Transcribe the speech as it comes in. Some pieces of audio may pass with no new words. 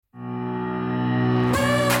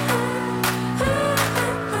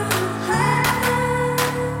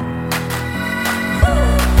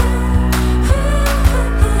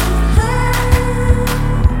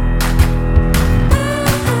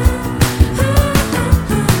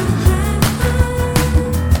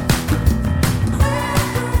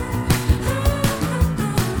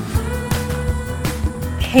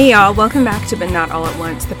Hey y'all, welcome back to But Not All at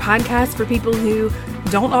Once, the podcast for people who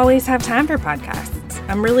don't always have time for podcasts.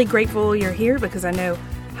 I'm really grateful you're here because I know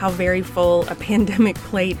how very full a pandemic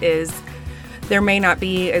plate is. There may not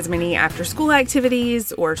be as many after-school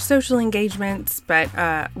activities or social engagements, but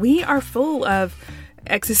we are full of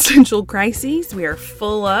existential crises. We are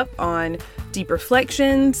full up on deep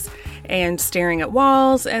reflections and staring at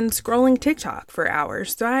walls and scrolling TikTok for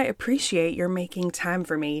hours. So I appreciate your making time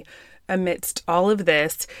for me amidst all of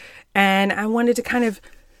this. And I wanted to kind of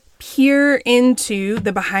peer into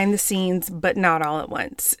the behind the scenes, but not all at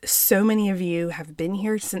once. So many of you have been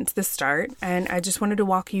here since the start, and I just wanted to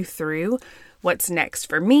walk you through what's next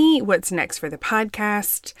for me, what's next for the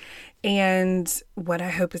podcast, and what I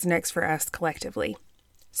hope is next for us collectively.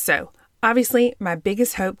 So, obviously, my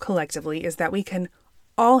biggest hope collectively is that we can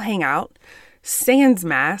all hang out, sans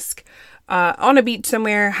mask, on a beach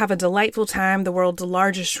somewhere, have a delightful time, the world's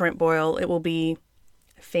largest shrimp boil. It will be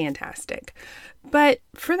fantastic. But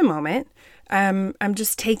for the moment, I'm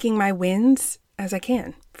just taking my wins as I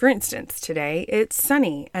can. For instance, today it's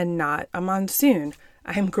sunny and not a monsoon.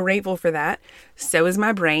 I am grateful for that. So is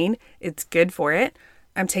my brain. It's good for it.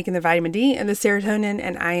 I'm taking the vitamin D and the serotonin,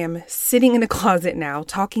 and I am sitting in a closet now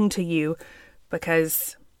talking to you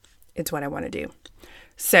because it's what I want to do.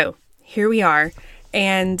 So here we are.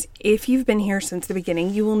 And if you've been here since the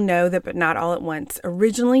beginning, you will know that But Not All at Once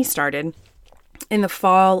originally started in the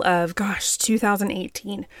fall of,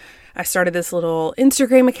 2018. I started this little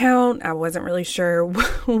Instagram account. I wasn't really sure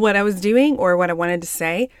what I was doing or what I wanted to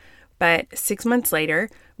say. But 6 months later,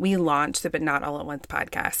 we launched the But Not All at Once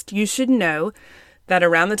podcast. You should know that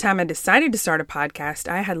around the time I decided to start a podcast,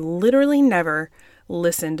 I had literally never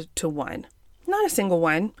listened to one. Not a single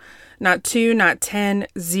one. Not two, not 10,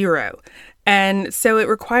 zero. And so it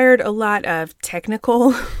required a lot of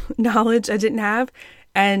technical knowledge I didn't have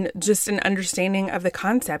and just an understanding of the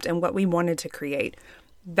concept and what we wanted to create.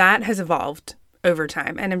 That has evolved over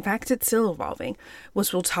time. And in fact, it's still evolving,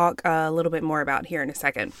 which we'll talk a little bit more about here in a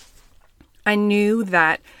second. I knew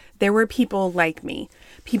that there were people like me,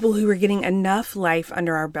 people who were getting enough life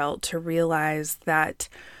under our belt to realize that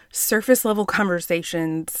surface level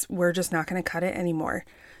conversations were just not going to cut it anymore.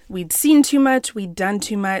 We'd seen too much, we'd done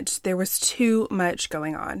too much, there was too much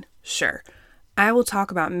going on. Sure, I will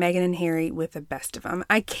talk about Meghan and Harry with the best of them.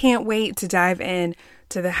 I can't wait to dive in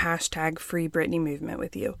to the hashtag Free Britney movement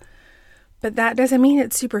with you. But that doesn't mean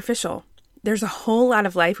it's superficial. There's a whole lot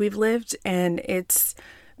of life we've lived, and it's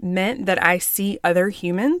meant that I see other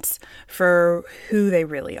humans for who they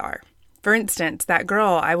really are. For instance, that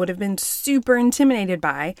girl I would have been super intimidated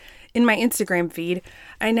by in my Instagram feed,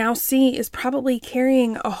 I now see is probably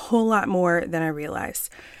carrying a whole lot more than I realize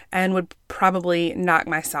and would probably knock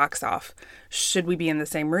my socks off should we be in the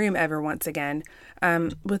same room ever once again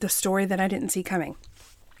with a story that I didn't see coming.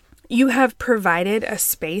 You have provided a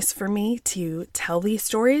space for me to tell these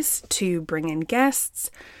stories, to bring in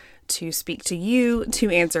guests, to speak to you,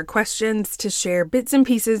 to answer questions, to share bits and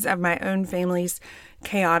pieces of my own family's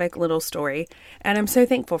chaotic little story. And I'm so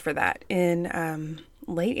thankful for that. In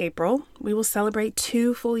late April, we will celebrate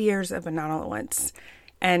 2 full years of But Not All at Once.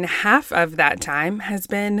 And half of that time has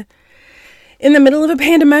been in the middle of a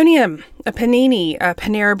pandemonium, a panini, a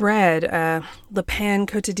Panera Bread, Le Pain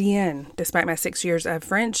Quotidien. Despite my 6 years of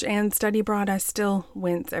French and study abroad, I still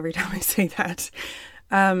wince every time I say that.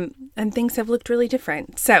 And things have looked really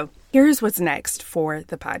different. So here's what's next for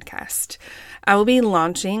the podcast. I will be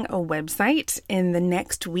launching a website in the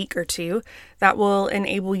next week or two that will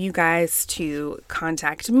enable you guys to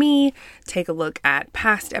contact me, take a look at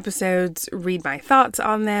past episodes, read my thoughts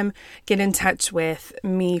on them, get in touch with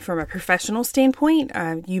me from a professional standpoint.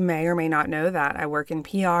 You may or may not know that I work in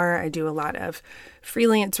PR. I do a lot of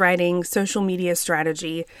freelance writing, social media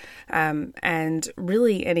strategy, and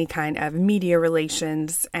really any kind of media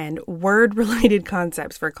relations and word-related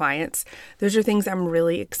concepts for clients. Those are things I'm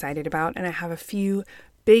really excited about, and I have a few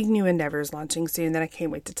big new endeavors launching soon that I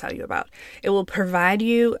can't wait to tell you about. It will provide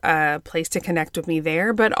you a place to connect with me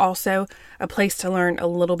there, but also a place to learn a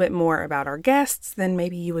little bit more about our guests than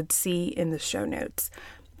maybe you would see in the show notes.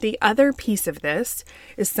 The other piece of this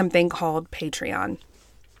is something called Patreon.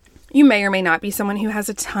 You may or may not be someone who has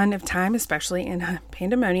a ton of time, especially in a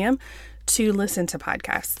pandemonium, to listen to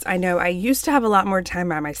podcasts. I know I used to have a lot more time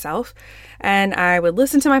by myself, and I would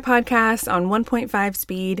listen to my podcast on 1.5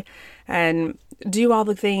 speed and do all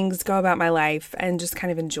the things, go about my life, and just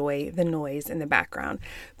kind of enjoy the noise in the background.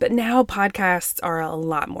 But now podcasts are a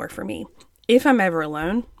lot more for me. If I'm ever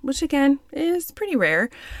alone, which again is pretty rare,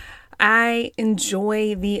 I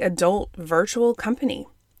enjoy the adult virtual company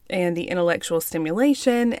and the intellectual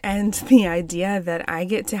stimulation and the idea that I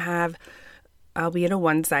get to have albeit a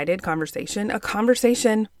one-sided conversation, a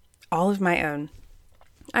conversation all of my own.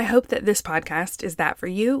 I hope that this podcast is that for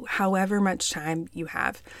you, however much time you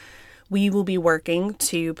have. We will be working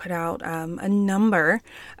to put out a number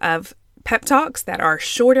of pep talks that are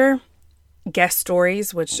shorter, guest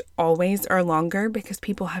stories, which always are longer because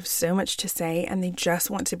people have so much to say and they just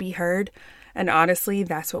want to be heard. And honestly,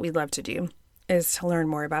 that's what we love to do, is to learn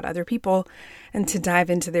more about other people and to dive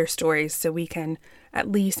into their stories so we can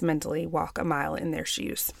at least mentally walk a mile in their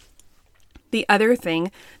shoes. The other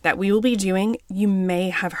thing that we will be doing, you may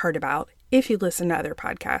have heard about if you listen to other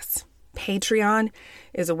podcasts. Patreon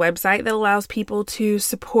is a website that allows people to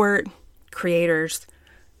support creators,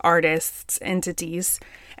 artists, entities,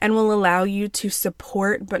 and will allow you to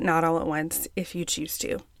support, but not all at once if you choose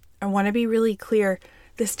to. I want to be really clear.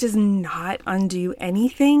 This does not undo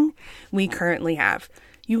anything we currently have.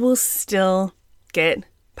 You will still get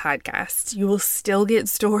podcasts. You will still get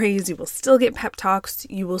stories. You will still get pep talks.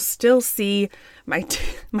 You will still see my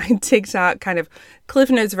TikTok, kind of Cliff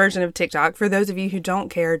Notes version of TikTok. For those of you who don't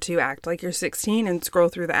care to act like you're 16 and scroll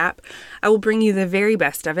through the app, I will bring you the very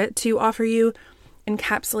best of it to offer you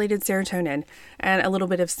encapsulated serotonin and a little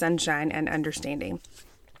bit of sunshine and understanding.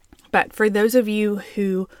 But for those of you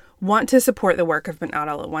who want to support the work of But Not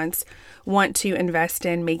All at Once, want to invest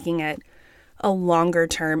in making it a longer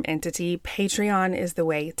term entity, Patreon is the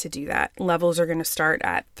way to do that. Levels are going to start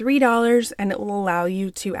at $3 and it will allow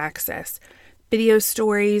you to access video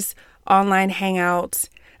stories, online hangouts,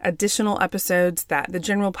 additional episodes that the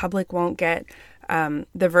general public won't get,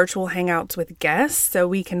 the virtual hangouts with guests so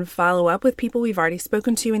we can follow up with people we've already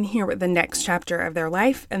spoken to and hear what the next chapter of their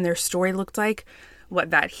life and their story looked like,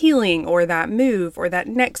 what that healing or that move or that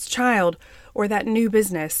next child or that new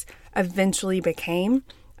business eventually became.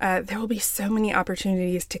 There will be so many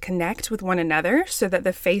opportunities to connect with one another so that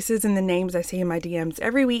the faces and the names I see in my DMs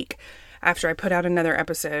every week after I put out another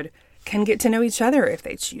episode can get to know each other if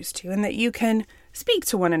they choose to, and that you can speak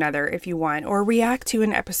to one another if you want, or react to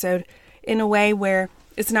an episode in a way where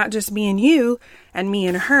it's not just me and you and me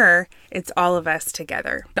and her, it's all of us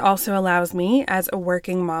together. It also allows me, as a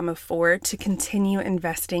working mom of 4, to continue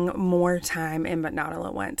investing more time in But Not All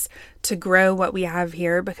at Once, to grow what we have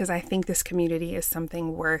here, because I think this community is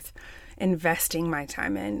something worth investing my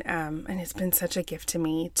time in. And it's been such a gift to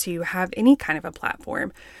me to have any kind of a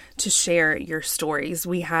platform to share your stories.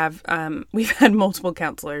 We've had multiple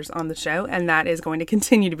counselors on the show, and that is going to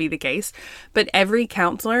continue to be the case. But every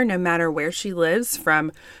counselor, no matter where she lives,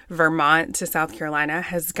 from Vermont to South Carolina,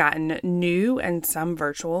 has gotten new and some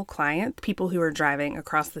virtual clients, people who are driving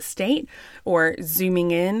across the state or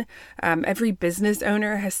zooming in. Every business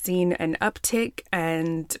owner has seen an uptick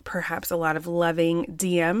and perhaps a lot of loving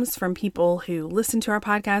DMs from people who listened to our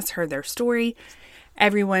podcast, heard their story.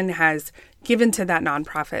 Everyone has given to that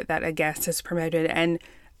nonprofit that a guest has promoted, and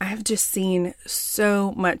I have just seen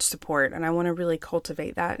so much support, and I want to really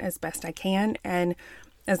cultivate that as best I can. And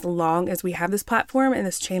as long as we have this platform and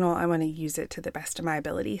this channel, I want to use it to the best of my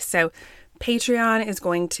ability. So Patreon is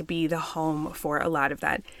going to be the home for a lot of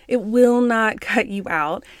that. It will not cut you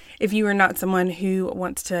out if you are not someone who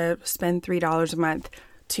wants to spend $3 a month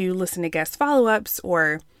to listen to guest follow-ups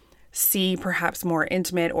or see perhaps more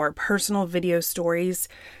intimate or personal video stories,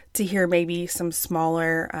 to hear maybe some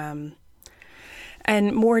smaller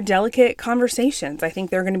and more delicate conversations. I think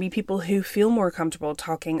there are going to be people who feel more comfortable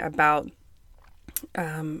talking about,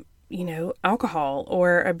 alcohol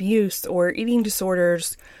or abuse or eating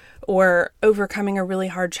disorders or overcoming a really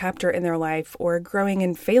hard chapter in their life or growing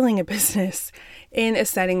and failing a business in a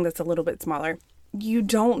setting that's a little bit smaller. You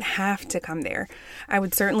don't have to come there. I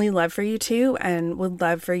would certainly love for you to, and would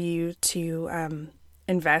love for you to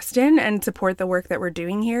invest in and support the work that we're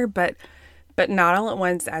doing here, but Not All at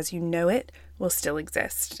Once as you know it will still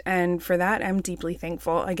exist. And for that, I'm deeply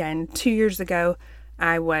thankful. Again, 2 years ago,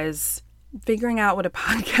 I was figuring out what a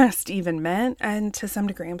podcast even meant, and to some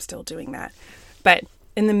degree, I'm still doing that. But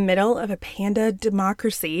in the middle of a panda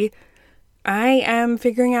democracy, I am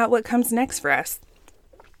figuring out what comes next for us.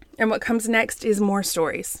 And what comes next is more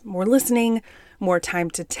stories, more listening, more time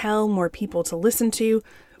to tell, more people to listen to,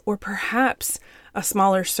 or perhaps a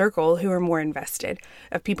smaller circle who are more invested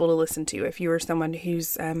of people to listen to. If you are someone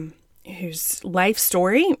whose life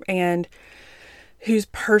story and whose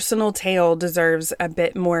personal tale deserves a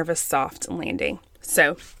bit more of a soft landing.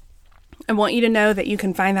 So I want you to know that you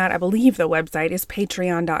can find that. I believe the website is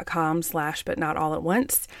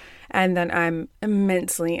patreon.com/butnotallatonce. And then I'm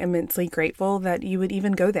immensely, immensely grateful that you would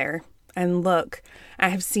even go there and look. I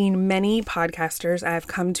have seen many podcasters I have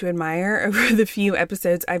come to admire over the few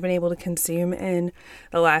episodes I've been able to consume in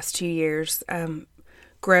the last 2 years,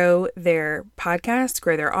 grow their podcast,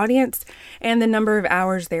 grow their audience, and the number of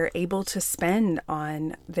hours they're able to spend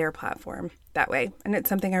on their platform that way. And it's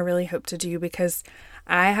something I really hope to do because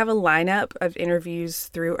I have a lineup of interviews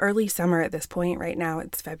through early summer at this point. Right now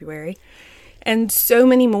it's February. And so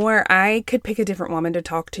many more. I could pick a different woman to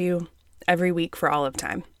talk to every week for all of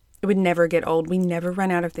time. It would never get old. We never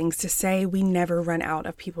run out of things to say. We never run out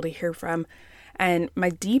of people to hear from. And my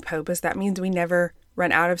deep hope is that means we never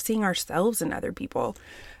run out of seeing ourselves in other people,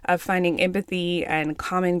 of finding empathy and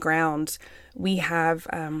common ground. We have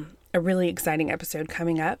a really exciting episode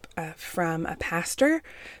coming up from a pastor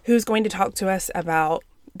who's going to talk to us about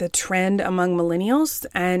the trend among millennials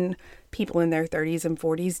and people in their 30s and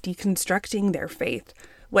 40s deconstructing their faith,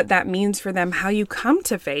 what that means for them, how you come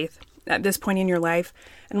to faith at this point in your life,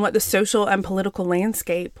 and what the social and political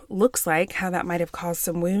landscape looks like, how that might have caused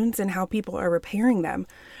some wounds, and how people are repairing them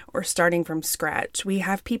or starting from scratch. We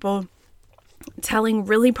have people telling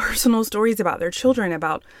really personal stories about their children,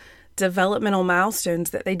 about developmental milestones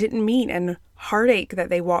that they didn't meet and heartache that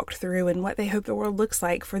they walked through and what they hope the world looks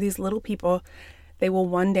like for these little people they will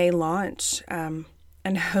one day launch,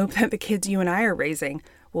 and hope that the kids you and I are raising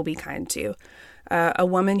will be kind to. A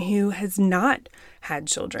woman who has not had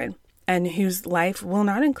children and whose life will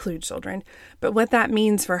not include children, but what that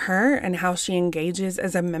means for her and how she engages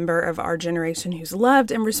as a member of our generation who's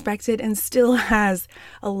loved and respected and still has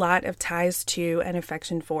a lot of ties to and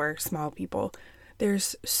affection for small people.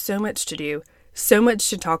 There's so much to do, so much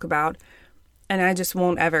to talk about, and I just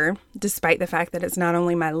won't ever, despite the fact that it's not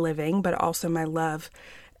only my living, but also my love,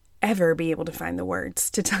 ever be able to find the words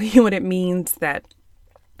to tell you what it means that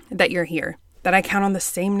you're here. That I count on the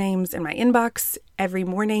same names in my inbox every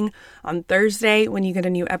morning on Thursday when you get a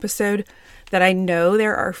new episode, that I know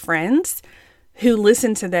there are friends who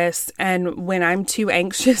listen to this, and when I'm too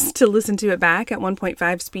anxious to listen to it back at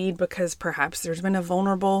 1.5 speed because perhaps there's been a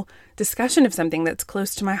vulnerable discussion of something that's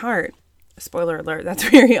close to my heart. Spoiler alert, that's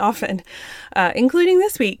very often, including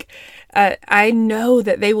this week. I know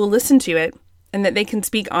that they will listen to it and that they can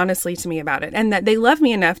speak honestly to me about it, and that they love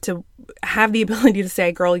me enough to have the ability to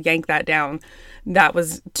say, girl, yank that down. That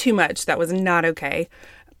was too much. That was not okay.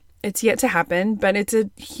 It's yet to happen, but it's a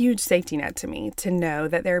huge safety net to me to know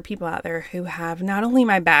that there are people out there who have not only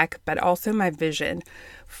my back, but also my vision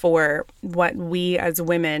for what we as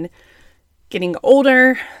women, getting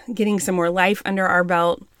older, getting some more life under our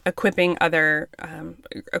belt, equipping our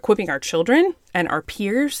children and our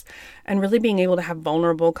peers, and really being able to have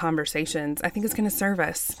vulnerable conversations, I think is going to serve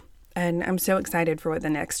us. And I'm so excited for what the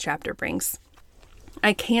next chapter brings.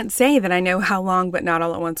 I can't say that I know how long, but Not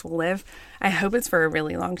All at Once will live. I hope it's for a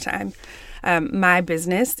really long time. My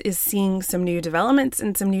business is seeing some new developments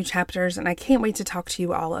and some new chapters, and I can't wait to talk to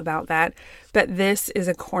you all about that. But this is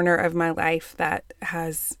a corner of my life that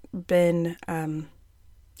has been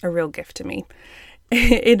a real gift to me.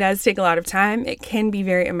 It does take a lot of time. It can be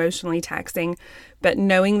very emotionally taxing, but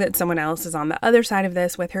knowing that someone else is on the other side of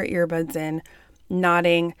this with her earbuds in,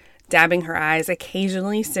 nodding, dabbing her eyes,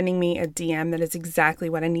 occasionally sending me a DM that is exactly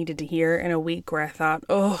what I needed to hear in a week where I thought,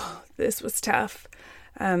 oh, this was tough.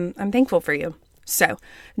 I'm thankful for you. So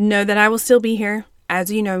know that I will still be here as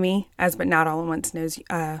you know me, as But Not All at Once knows,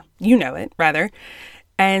 you know it rather.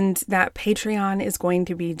 And that Patreon is going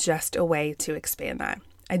to be just a way to expand that.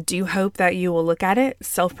 I do hope that you will look at it.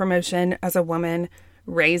 Self-promotion as a woman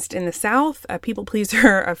raised in the South, a people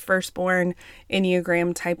pleaser, a firstborn,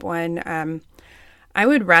 Enneagram type 1. I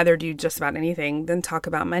would rather do just about anything than talk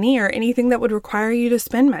about money or anything that would require you to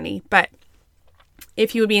spend money. But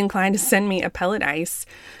if you would be inclined to send me a pellet ice,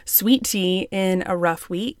 sweet tea in a rough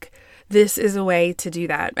week, this is a way to do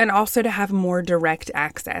that. And also to have more direct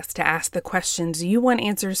access, to ask the questions you want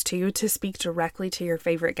answers to speak directly to your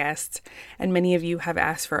favorite guests. And many of you have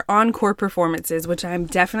asked for encore performances, which I'm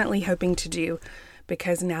definitely hoping to do,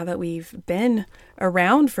 because now that we've been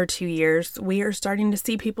around for 2 years, we are starting to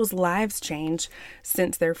see people's lives change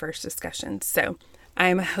since their first discussions. So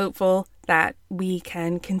I'm hopeful that we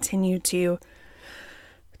can continue to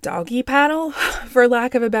doggy paddle, for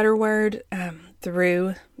lack of a better word,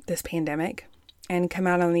 through this pandemic and come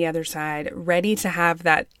out on the other side ready to have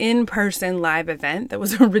that in-person live event that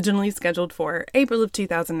was originally scheduled for April of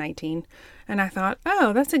 2019. And I thought,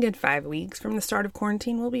 oh, that's a good 5 weeks from the start of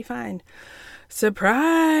quarantine. We'll be fine.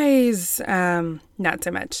 Surprise! Not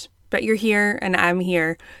so much. But you're here and I'm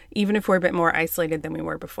here, even if we're a bit more isolated than we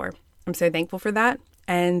were before. I'm so thankful for that.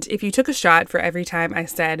 And if you took a shot for every time I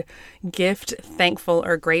said gift, thankful,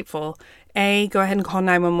 or grateful, A, go ahead and call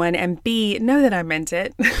 911, and B, know that I meant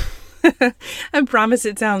it. I promise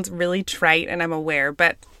it sounds really trite and I'm aware,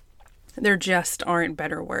 but there just aren't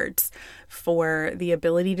better words for the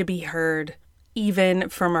ability to be heard even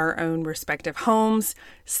from our own respective homes,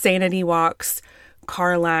 sanity walks,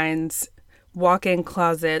 car lines, walk-in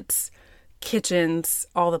closets, kitchens,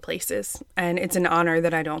 all the places. And it's an honor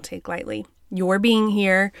that I don't take lightly. Your being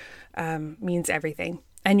here means everything.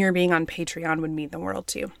 And your being on Patreon would mean the world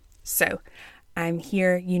too. So I'm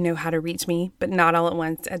here. You know how to reach me, but not all at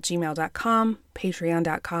once at gmail.com,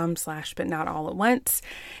 patreon.com/but not all at once,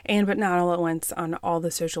 and but not all at once on all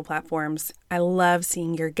the social platforms. I love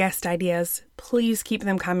seeing your guest ideas. Please keep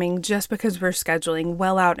them coming. Just because we're scheduling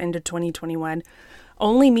well out into 2021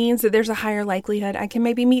 only means that there's a higher likelihood I can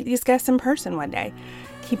maybe meet these guests in person one day.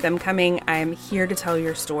 Keep them coming. I'm here to tell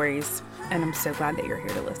your stories, and I'm so glad that you're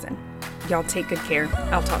here to listen. Y'all take good care.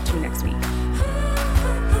 I'll talk to you next week.